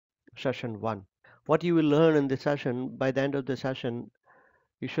session 1. What you will learn in this session, by the end of the session,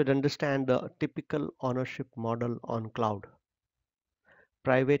 you should understand the typical ownership model on cloud,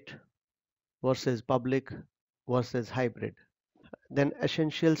 private versus public versus hybrid. Then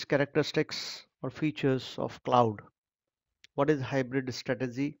essentials, characteristics or features of cloud. What is hybrid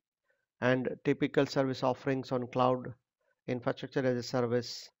strategy and typical service offerings on cloud, infrastructure as a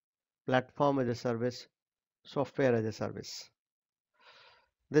service, platform as a service, software as a service.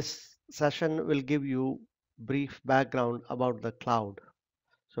 This session will give you brief background about the cloud.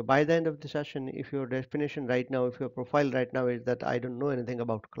 So by the end of the session, if your definition right now, if your profile right now is that I don't know anything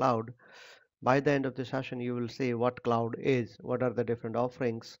about cloud, by the end of the session, you will say what cloud is, what are the different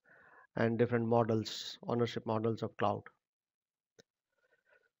offerings and different models, ownership models of cloud.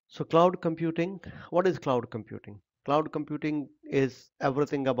 So cloud computing, what is cloud computing? Cloud computing is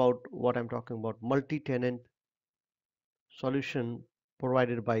everything about what I'm talking about, multi-tenant solution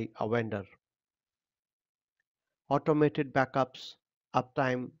provided by a vendor, automated backups,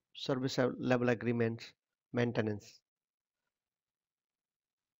 uptime, service level agreements, maintenance,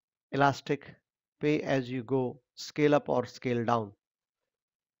 elastic, pay as you go, scale up or scale down,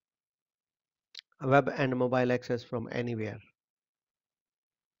 web and mobile access from anywhere,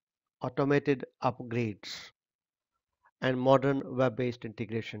 automated upgrades, and modern web-based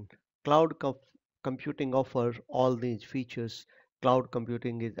integration. Cloud computing offers all these features. Cloud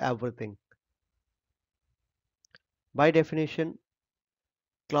computing is everything. By definition,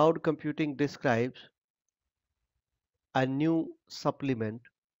 cloud computing describes a new supplement,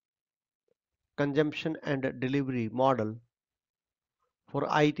 consumption and delivery model for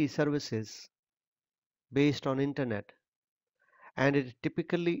IT services based on internet, and it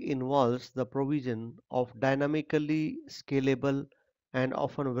typically involves the provision of dynamically scalable and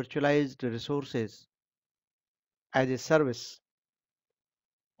often virtualized resources as a service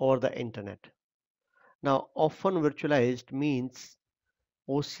over the internet. Now, often virtualized means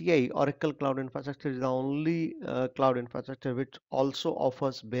OCI, Oracle Cloud Infrastructure, is the only cloud infrastructure which also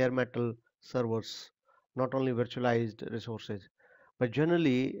offers bare metal servers, not only virtualized resources. But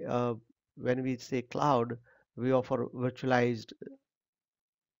generally, when we say cloud, we offer virtualized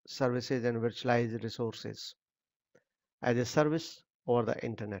services and virtualized resources as a service over the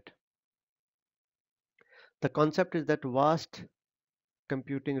internet. The concept is that vast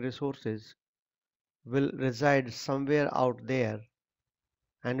computing resources will reside somewhere out there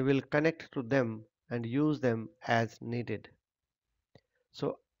and will connect to them and use them as needed.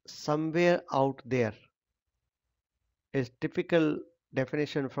 So somewhere out there is typical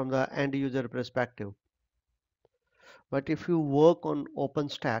definition from the end user perspective. But if you work on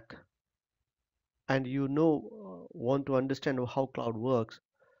OpenStack and want to understand how cloud works,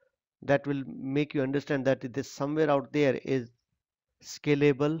 that will make you understand that this somewhere out there is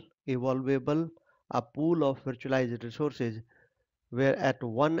scalable, evolvable, a pool of virtualized resources where at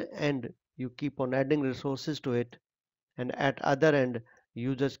one end you keep on adding resources to it and at other end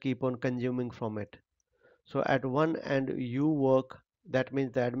users keep on consuming from it. So at one end you work, that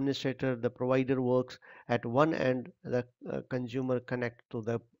means the administrator, the provider works. At one end, the consumer connect to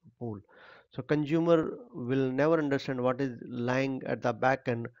the pool. So consumer will never understand what is lying at the back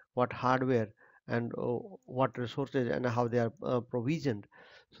end, what hardware and what resources and how they are provisioned.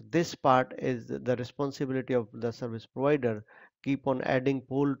 So this part is the responsibility of the service provider. Keep on adding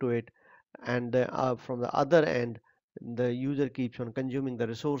pool to it, and from the other end, the user keeps on consuming the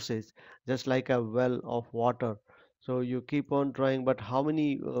resources just like a well of water. So you keep on trying, but how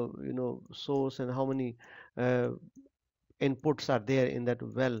many source and how many uh, inputs are there in that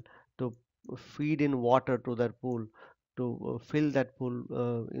well to feed in water to that pool, to fill that pool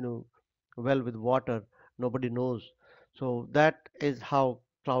well with water? Nobody knows. So that is how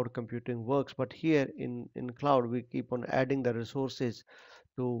cloud computing works. But here in cloud we keep on adding the resources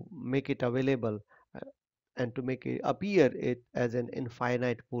to make it available, uh, and to make it appear it as an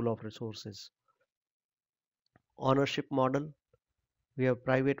infinite pool of resources. Ownership model, we have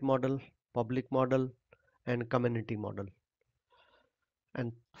private model, public model, and community model.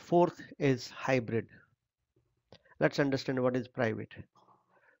 And fourth is hybrid. Let's understand what is private.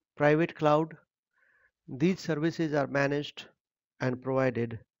 Private cloud, these services are managed and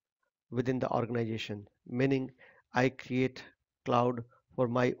provided within the organization, meaning I create cloud for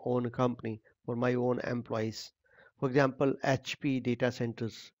my own company, for my own employees. For example, HP data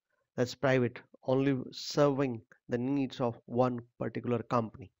centers, that's private, only serving the needs of one particular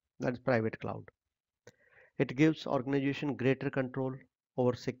company. That's private cloud. It gives organization greater control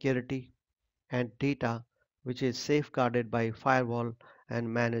over security and data, which is safeguarded by firewall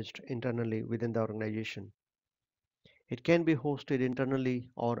and managed internally within the organization. It can be hosted internally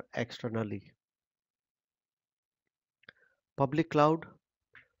or externally. Public cloud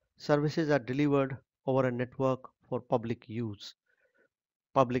services are delivered over a network for public use,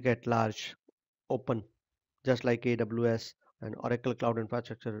 public at large, open, just like AWS and Oracle Cloud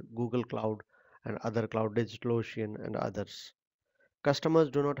Infrastructure, Google Cloud, and other cloud, DigitalOcean, and others.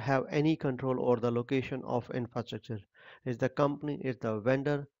 Customers do not have any control over the location of infrastructure. It's the company, it's the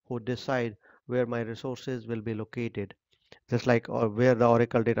vendor who decide where my resources will be located. Just like where the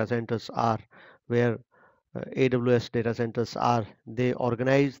Oracle data centers are, where AWS data centers are. They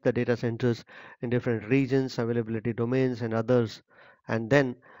organize the data centers in different regions, availability domains, and others. And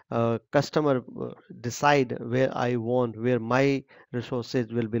then customer decide where my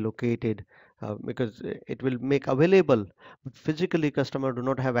resources will be located because it will make available. But physically, customer do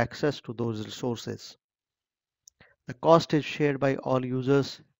not have access to those resources. The cost is shared by all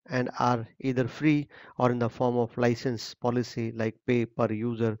users and are either free or in the form of license policy like pay per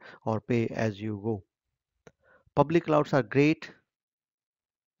user or pay as you go. Public clouds are great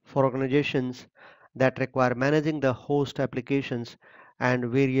for organizations that require managing the host applications and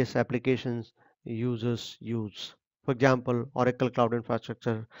various applications users use. For example, Oracle Cloud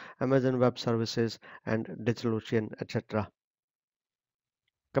Infrastructure, Amazon Web Services, and DigitalOcean, etc.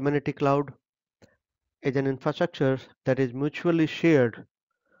 Community cloud is an infrastructure that is mutually shared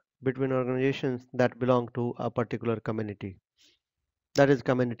between organizations that belong to a particular community. That is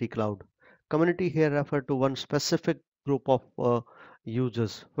community cloud. Community here refer to one specific group of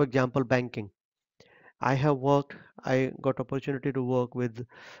users. For example, banking. I got opportunity to work with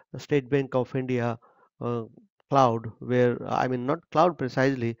the State Bank of India uh, cloud, where I mean not cloud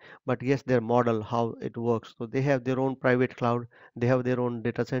precisely, but yes, their model how it works. So they have their own private cloud, they have their own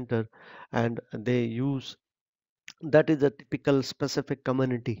data center, and they use that is a typical specific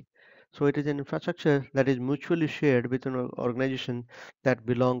community. So it is an infrastructure that is mutually shared with an organization that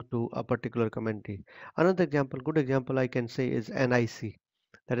belong to a particular community. Another example, good example I can say is NIC,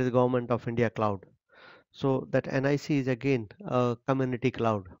 that is Government of India Cloud. So that NIC is again a community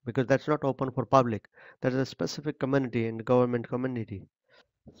cloud because that's not open for public. That is a specific community and government community.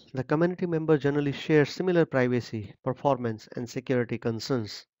 The community members generally share similar privacy, performance, and security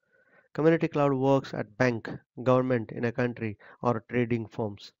concerns. Community cloud works at bank, government in a country, or trading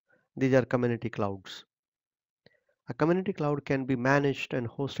firms. These are community clouds. A community cloud can be managed and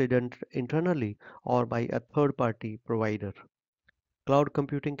hosted internally or by a third-party provider. Cloud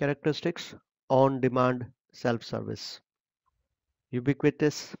computing characteristics: on-demand self-service,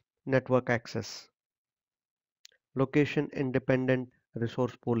 ubiquitous network access, location independent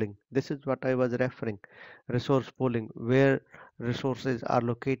resource pooling. This is what I was referring. Resource pooling, where resources are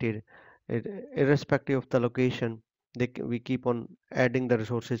located, irrespective of the location, we keep on adding the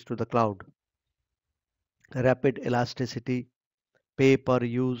resources to the cloud. Rapid elasticity, pay per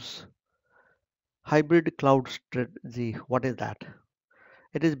use, hybrid cloud strategy. What is that?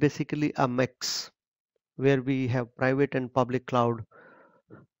 It is basically a mix where we have private and public cloud.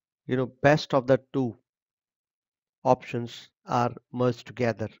 Best of the two options are merged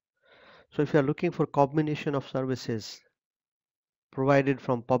together. So if you are looking for combination of services provided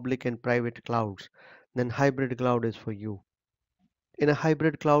from public and private clouds, then hybrid cloud is for you. In a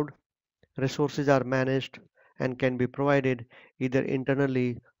hybrid cloud, resources are managed and can be provided either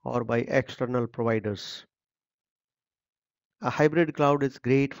internally or by external providers. A hybrid cloud is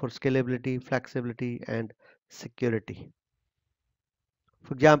great for scalability, flexibility, and security.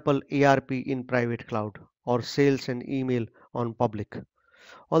 For example, ERP in private cloud or sales and email on public.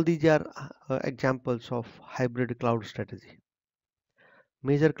 All these are examples of hybrid cloud strategy.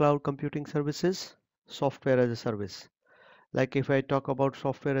 Major cloud computing services, software as a service. Like if I talk about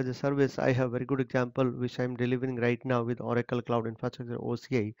software as a service, I have a very good example which I'm delivering right now with Oracle Cloud Infrastructure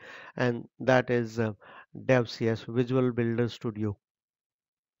OCI, and that is DevCS, Visual Builder Studio.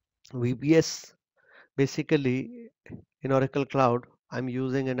 VBS basically in Oracle Cloud, I'm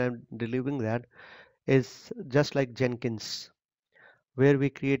using and I'm delivering that is just like Jenkins, where we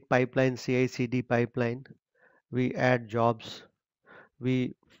create pipeline, CI/CD pipeline, we add jobs,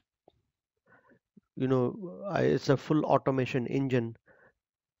 we it's a full automation engine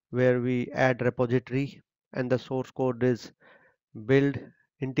where we add repository and the source code is build,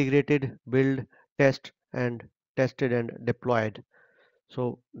 integrated, build, test, and tested and deployed.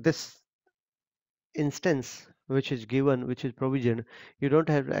 So this instance which is given, which is provisioned, you don't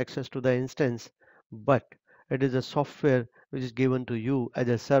have access to the instance, but it is a software which is given to you as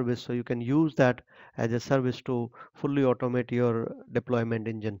a service, so you can use that as a service to fully automate your deployment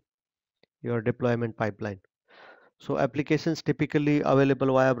engine, your deployment pipeline. So applications typically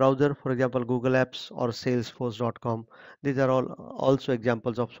available via browser, for example, Google Apps or Salesforce.com. These are all also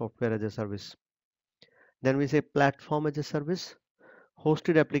examples of software as a service. Then we say platform as a service,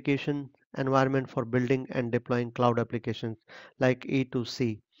 hosted application environment for building and deploying cloud applications like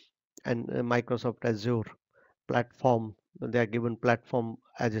E2C and Microsoft Azure platform. They are given platform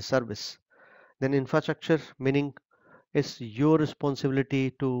as a service. Then infrastructure, meaning it's your responsibility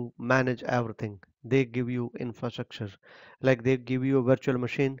to manage everything. They give you infrastructure, like they give you a virtual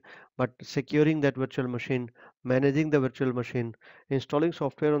machine, but securing that virtual machine, managing the virtual machine, installing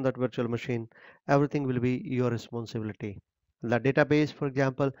software on that virtual machine, everything will be your responsibility. The database, for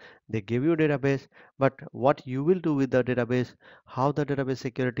example, they give you database, but what you will do with the database, how the database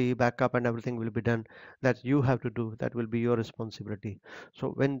security, backup, and everything will be done, that you have to do, that will be your responsibility. So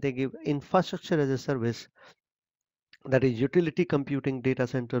when they give infrastructure as a service, that is utility computing data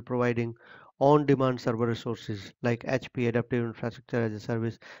center providing on-demand server resources like HP Adaptive Infrastructure as a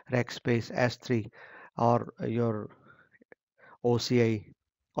Service, Rackspace S3, or your OCI,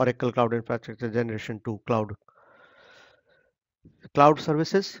 Oracle Cloud Infrastructure Generation 2 Cloud. Cloud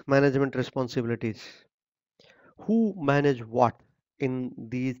services management responsibilities. Who manage what in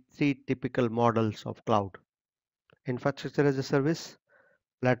these three typical models of cloud? Infrastructure as a service,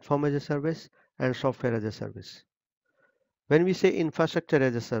 platform as a service, and software as a service. When we say infrastructure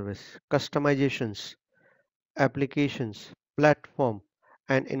as a service, customizations, applications, platform,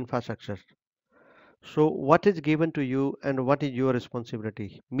 and infrastructure. So what is given to you and what is your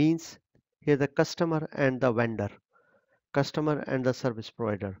responsibility means here the customer and the vendor, customer and the service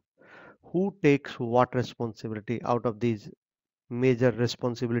provider. Who takes what responsibility out of these major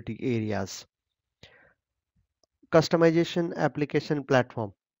responsibility areas? Customization application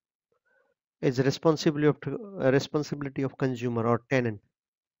platform is responsibility of consumer or tenant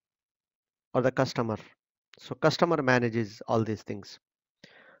or the customer. So customer manages all these things.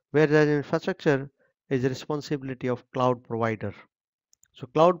 Whereas infrastructure is the responsibility of cloud provider. So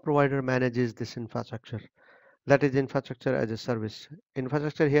cloud provider manages this infrastructure. That is infrastructure as a service.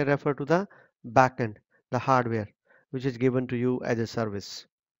 Infrastructure here refer to the backend, the hardware, which is given to you as a service.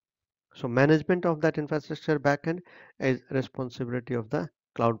 So management of that infrastructure backend is responsibility of the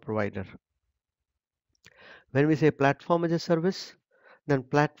cloud provider. When we say platform as a service, then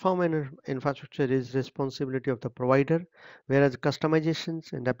platform and infrastructure is responsibility of the provider, whereas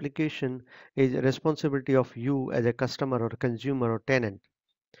customizations and application is responsibility of you as a customer or consumer or tenant.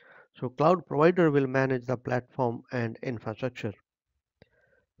 So cloud provider will manage the platform and infrastructure.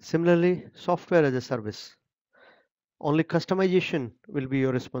 Similarly, software as a service. Only customization will be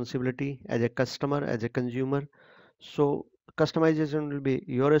your responsibility as a customer, as a consumer. So customization will be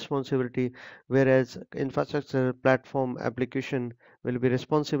your responsibility, whereas infrastructure, platform, application will be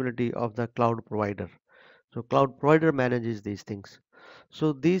responsibility of the cloud provider. So cloud provider manages these things.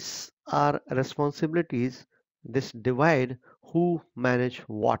 So these are responsibilities, this divide who manage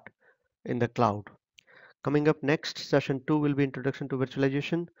what in the cloud. Coming up next, session 2 will be introduction to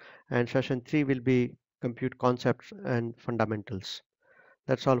virtualization and session 3 will be compute concepts and fundamentals.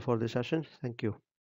 That's all for this session. Thank you.